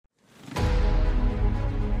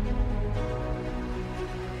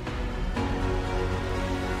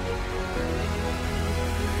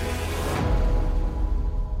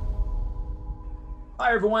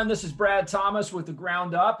Hi, everyone. This is Brad Thomas with The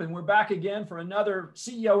Ground Up, and we're back again for another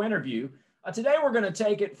CEO interview. Today, we're going to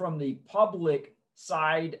take it from the public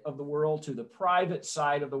side of the world to the private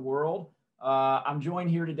side of the world. I'm joined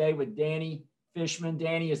here today with Danny Fishman.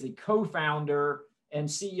 Danny is the co-founder and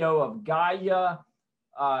CEO of GAIA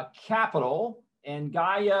Capital and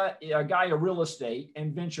GAIA Real Estate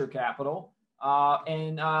and Venture Capital.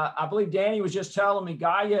 I believe Danny was just telling me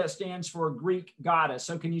GAIA stands for Greek goddess.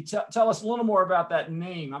 So can you tell us a little more about that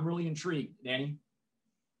name? I'm really intrigued, Danny.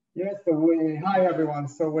 Yes, hi everyone.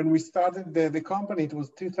 So when we started the company, it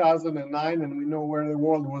was 2009, and we know where the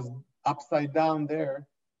world was upside down there.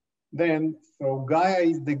 So Gaia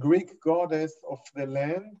is the Greek goddess of the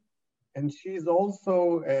land, and she's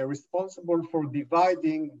also responsible for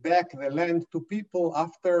dividing back the land to people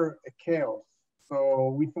after a chaos. So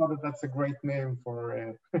we thought that that's a great name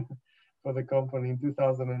for for the company in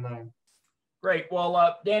 2009. Great.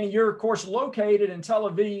 Well, Danny, you're of course located in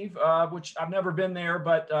Tel Aviv, which I've never been there,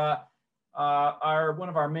 but one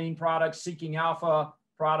of our main products, Seeking Alpha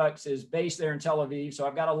products, is based there in Tel Aviv. So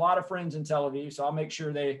I've got a lot of friends in Tel Aviv, so I'll make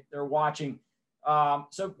sure they're watching.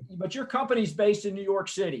 But your company's based in New York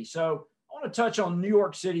City. So I want to touch on New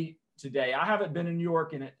York City today. I haven't been in New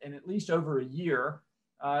York in at least over a year.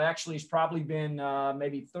 Actually, it's probably been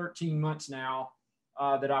maybe 13 months now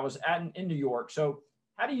that I was in New York. So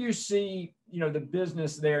how do you see, the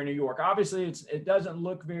business there in New York? Obviously, it doesn't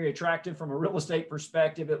look very attractive from a real estate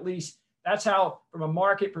perspective. At least that's how, from a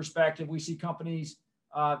market perspective, we see companies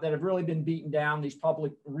that have really been beaten down, these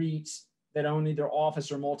public REITs that own either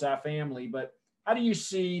office or multifamily. But how do you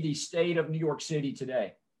see the state of New York City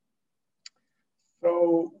today?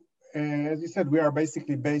 So, as you said, we are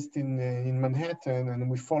basically based in Manhattan, and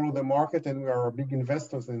we follow the market, and we are big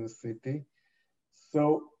investors in the city.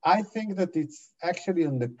 So I think that it's actually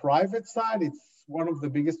on the private side, it's one of the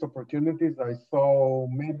biggest opportunities I saw,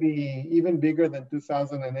 maybe even bigger than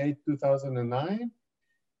 2008, 2009.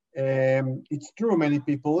 It's true, many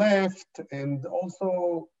people left, and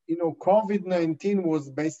also, COVID-19 was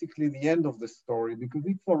basically the end of the story, because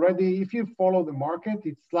it's already, if you follow the market,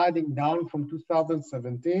 it's sliding down from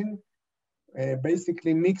 2017,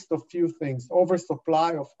 basically mixed of few things: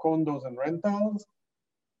 oversupply of condos and rentals,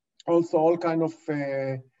 also all kind of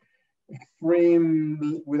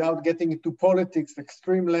extreme, without getting into politics,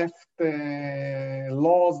 extreme left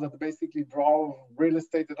laws that basically drove real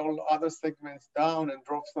estate and all other segments down and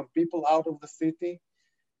drove some people out of the city.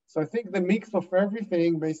 So I think the mix of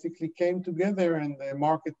everything basically came together, and the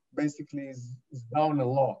market basically is down a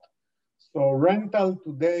lot. So rental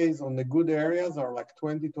today is on the good areas are like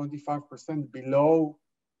 20-25% below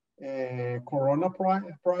Corona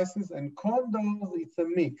prices, and condos, it's a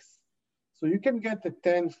mix. So you can get a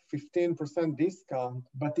 10-15% discount,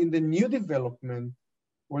 but in the new development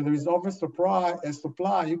where there is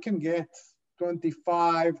oversupply, you can get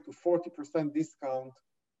 25-40% discount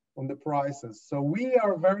on the prices. So we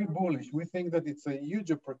are very bullish. We think that it's a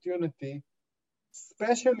huge opportunity,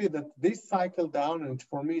 especially that this cycle down, and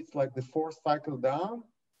for me, it's like the fourth cycle down.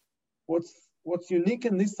 What's unique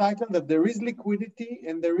in this cycle, that there is liquidity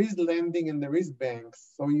and there is lending and there is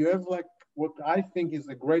banks. So you have like what I think is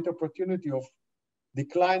a great opportunity of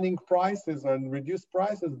declining prices and reduced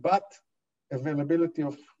prices, but availability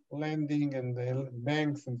of lending and the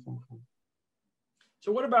banks and so forth.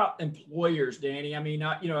 So what about employers, Danny? I mean,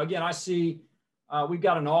 again, I see we've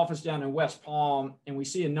got an office down in West Palm, and we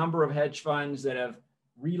see a number of hedge funds that have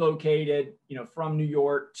relocated, from New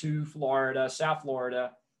York to Florida, South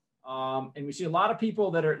Florida. And we see a lot of people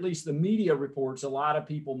that are, at least the media reports, a lot of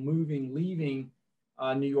people leaving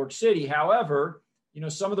New York City. However,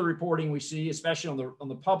 some of the reporting we see, especially on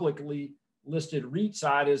the publicly listed REIT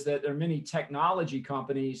side, is that there are many technology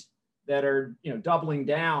companies that are, doubling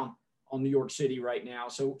down on New York City right now.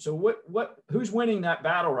 So who's winning that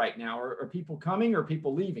battle right now? Are people coming or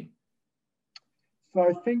people leaving? So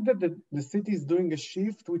I think that the city is doing a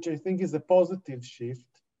shift, which I think is a positive shift,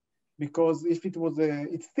 because if it was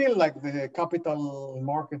it's still like the capital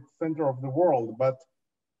market center of the world, but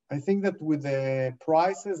I think that with the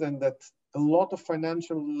prices and that a lot of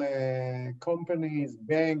financial companies,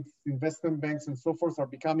 banks, investment banks, and so forth are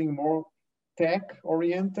becoming more tech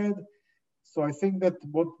oriented. So I think that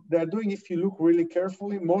what they're doing, if you look really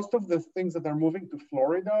carefully, most of the things that are moving to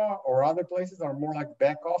Florida or other places are more like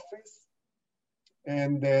back office.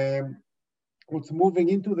 And what's moving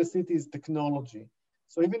into the city is technology.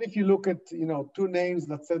 So even if you look at, two names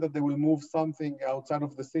that say that they will move something outside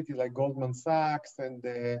of the city, like Goldman Sachs and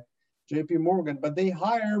JP Morgan, but they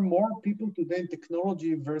hire more people today in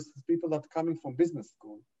technology versus people that are coming from business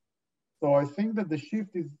school. So I think that the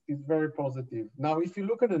shift is very positive. Now, if you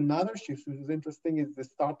look at another shift, which is interesting, is the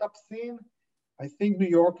startup scene. I think New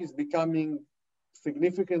York is becoming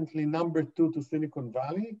significantly number 2 to Silicon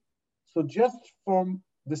Valley. So just from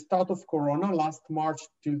the start of Corona, last March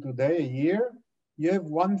till today, a year, you have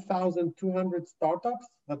 1,200 startups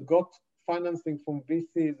that got financing from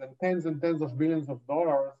VCs, and tens of billions of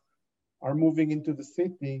dollars are moving into the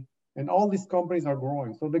city, and all these companies are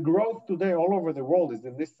growing. So the growth today all over the world is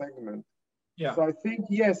in this segment. Yeah. So I think,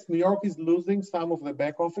 yes, New York is losing some of the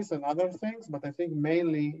back office and other things, but I think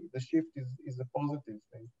mainly the shift is a positive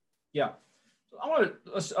thing. Yeah. So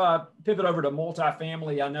let's pivot over to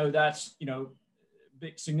multifamily. I know that's,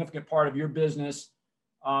 big significant part of your business.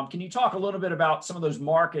 Can you talk a little bit about some of those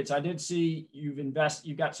markets? I did see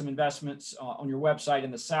you've got some investments on your website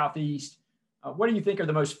in the Southeast. What do you think are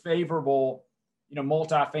the most favorable,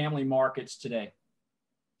 multifamily markets today?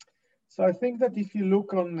 So I think that if you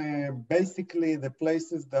look on basically the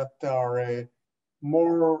places that are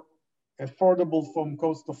more affordable from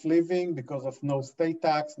cost of living because of no state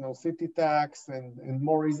tax, no city tax, and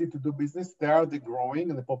more easy to do business, they are growing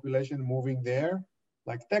and the population moving there.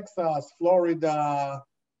 Like Texas, Florida,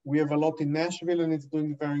 we have a lot in Nashville and it's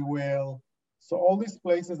doing very well. So all these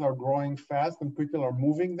places are growing fast and people are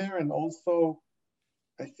moving there. And also,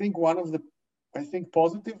 I think one of the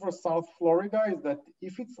positive for South Florida is that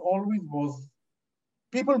if it's always was,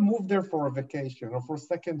 people move there for a vacation or for a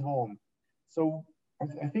second home. So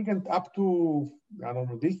I think up to, I don't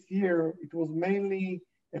know, this year, it was mainly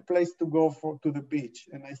a place to go to the beach.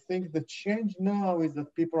 And I think the change now is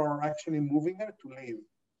that people are actually moving there to live.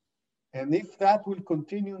 And if that will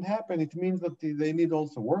continue and happen, it means that they need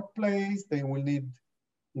also workplace, they will need,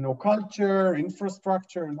 culture,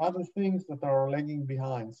 infrastructure, and other things that are lagging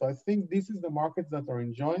behind. So I think this is the markets that are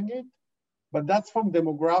enjoying it, but that's from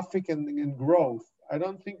demographic and growth. I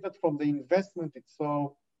don't think that from the investment it's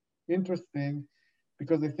so interesting,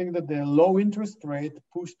 because I think that the low interest rate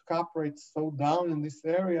pushed cap rates so down in these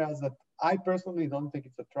areas that I personally don't think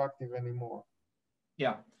it's attractive anymore.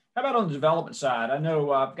 Yeah. How about on the development side? I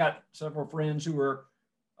know I've got several friends who are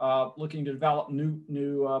looking to develop new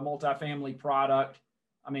multifamily product.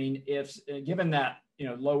 I mean, if given that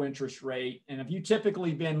low interest rate, and have you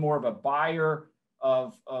typically been more of a buyer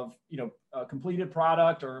of a completed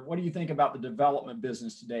product, or what do you think about the development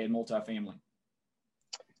business today in multifamily?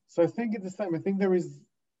 So I think it's the same. I think there is,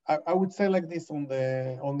 I would say like this, on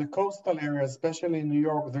the coastal area, especially in New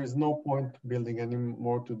York, there is no point building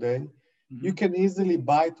anymore today. Mm-hmm. You can easily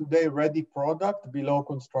buy today ready product below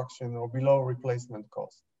construction or below replacement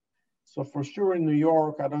cost. So for sure in New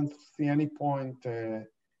York, I don't see any point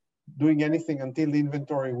doing anything until the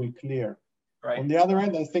inventory will clear. Right. On the other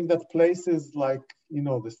hand, I think that places like,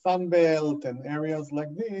 the Sun Belt and areas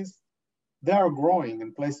like this, they are growing,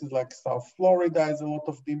 and places like South Florida has a lot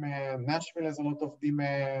of demand, Nashville has a lot of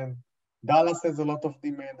demand, Dallas has a lot of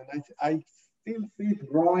demand, and I still see it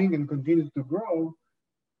growing and continue to grow.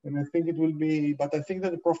 And I think it will be, but I think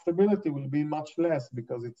that the profitability will be much less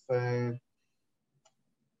because it's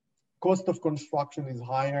cost of construction is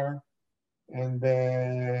higher and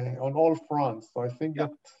on all fronts. So I think that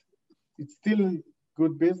it's still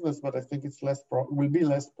good business, but I think it's will be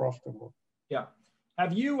less profitable. Yeah.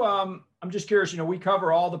 Have you, I'm just curious, we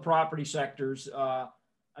cover all the property sectors.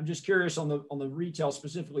 I'm just curious on the retail,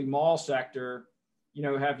 specifically mall sector,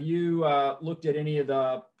 have you looked at any of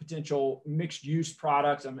the potential mixed use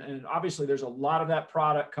products? And obviously there's a lot of that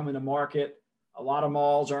product coming to market. A lot of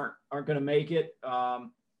malls aren't going to make it.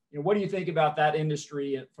 What do you think about that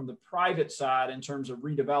industry from the private side in terms of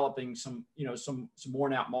redeveloping some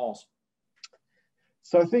worn out malls?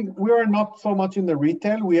 So I think we are not so much in the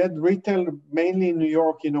retail. We had retail mainly in New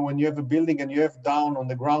York, when you have a building and you have down on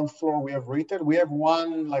the ground floor, we have retail. We have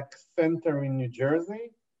one like center in New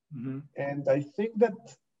Jersey. Mm-hmm. And I think that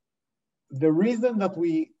the reason that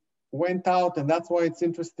we went out, and that's why it's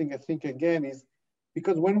interesting, I think, again, is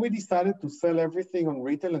because when we decided to sell everything on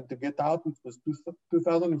retail and to get out, which was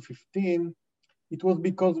 2015, it was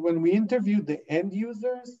because when we interviewed the end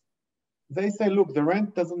users, they say, look, the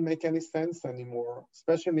rent doesn't make any sense anymore,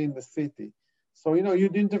 especially in the city. So, we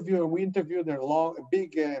interviewed a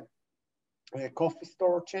big coffee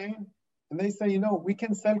store chain, and they say, we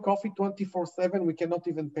can sell coffee 24/7, we cannot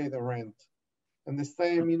even pay the rent. And the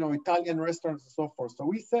same, Italian restaurants and so forth. So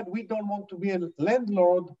we said, we don't want to be a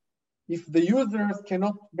landlord if the users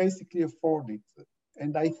cannot basically afford it.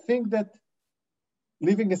 And I think that,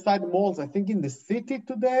 leaving aside malls, I think in the city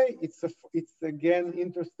today, it's again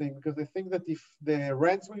interesting because I think that if the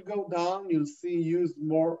rents will go down, you'll see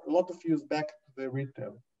a lot of use back to the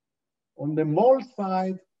retail. On the mall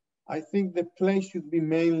side, I think the place should be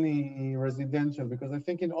mainly residential because I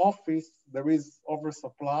think in office there is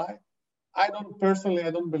oversupply. I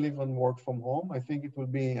don't believe in work from home. I think it will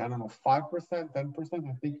be, I don't know, 5%, 10%.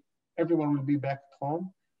 I think everyone will be back at home.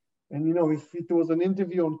 And you know, if it was an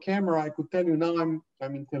interview on camera, I could tell you now I'm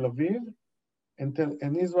in Tel Aviv,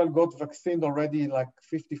 and Israel got vaccinated already like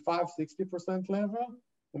 55, 60% level.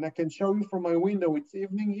 And I can show you from my window, it's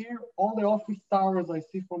evening here. All the office towers I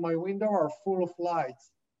see from my window are full of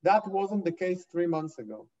lights. That wasn't the case 3 months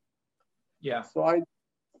ago. Yeah. So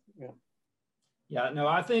yeah. Yeah, no,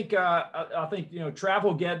 I think you know,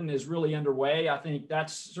 Travelgeddon is really underway. I think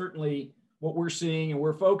that's certainly what we're seeing, and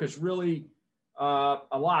we're focused really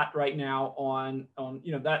a lot right now on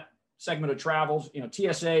you know, that segment of travels. You know,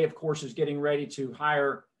 TSA, of course, is getting ready to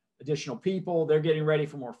hire additional people. They're getting ready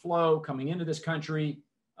for more flow coming into this country,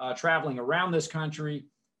 traveling around this country.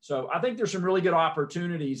 So I think there's some really good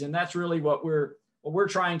opportunities, and that's really what we're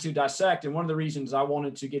trying to dissect. And one of the reasons I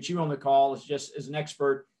wanted to get you on the call is just as an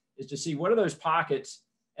expert is to see what are those pockets.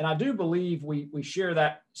 And I do believe we share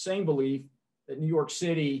that same belief that New York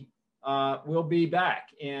City will be back.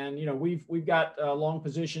 And, you know, we've got long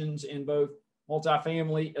positions in both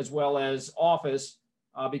multifamily as well as office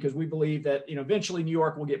because we believe that, you know, eventually New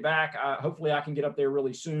York will get back. Hopefully I can get up there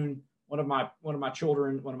really soon. One of my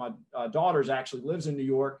children, one of my daughters actually lives in New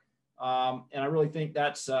York. And I really think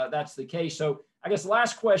that's the case. So I guess the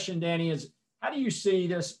last question, Danny, is how do you see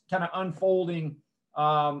this kind of unfolding,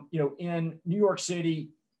 you know, in New York City?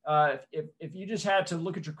 If you just had to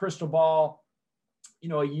look at your crystal ball, you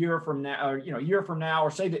know, a year from now,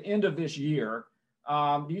 or say the end of this year,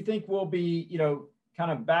 do you think we'll be, you know, kind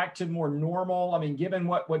of back to more normal? I mean, given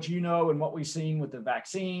what you know and what we've seen with the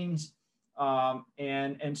vaccines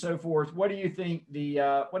and so forth, what do you think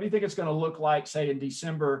it's going to look like, say, in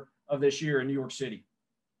December of this year in New York City?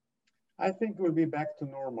 I think we'll be back to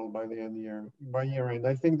normal by the end year, by year end.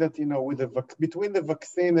 I think that, you know, with between the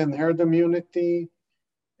vaccine and herd immunity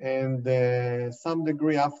and some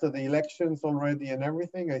degree after the elections already and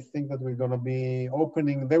everything, I think that we're going to be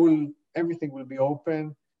opening, everything will be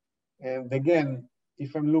open. And again,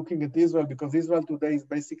 if I'm looking at Israel, because Israel today is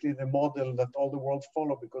basically the model that all the world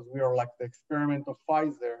follow, because we are like the experiment of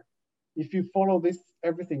Pfizer. If you follow this,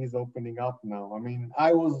 everything is opening up now. I mean,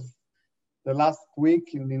 I was the last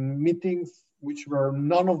week in meetings, which were,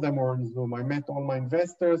 none of them were on Zoom. I met all my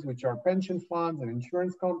investors, which are pension funds and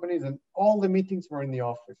insurance companies, and all the meetings were in the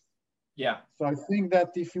office. Yeah. So I think that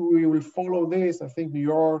if we will follow this, I think New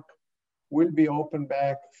York will be open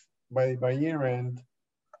back by year end.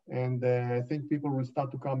 And I think people will start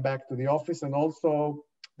to come back to the office. And also,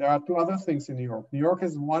 there are two other things in New York. New York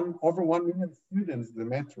has over 1 million students, the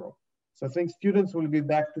metro. So I think students will be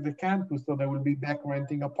back to the campus, so they will be back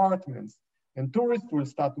renting apartments. And tourists will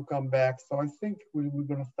start to come back. So I think we're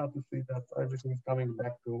going to start to see that everything is coming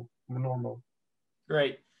back to normal.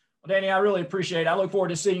 Great. Well, Danny, I really appreciate it. I look forward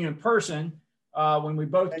to seeing you in person when we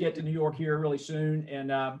both get to New York here really soon.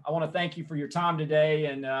 And I want to thank you for your time today,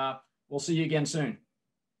 and we'll see you again soon.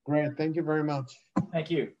 Great. Thank you very much.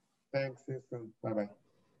 Thank you. Thanks. See you soon. Bye-bye.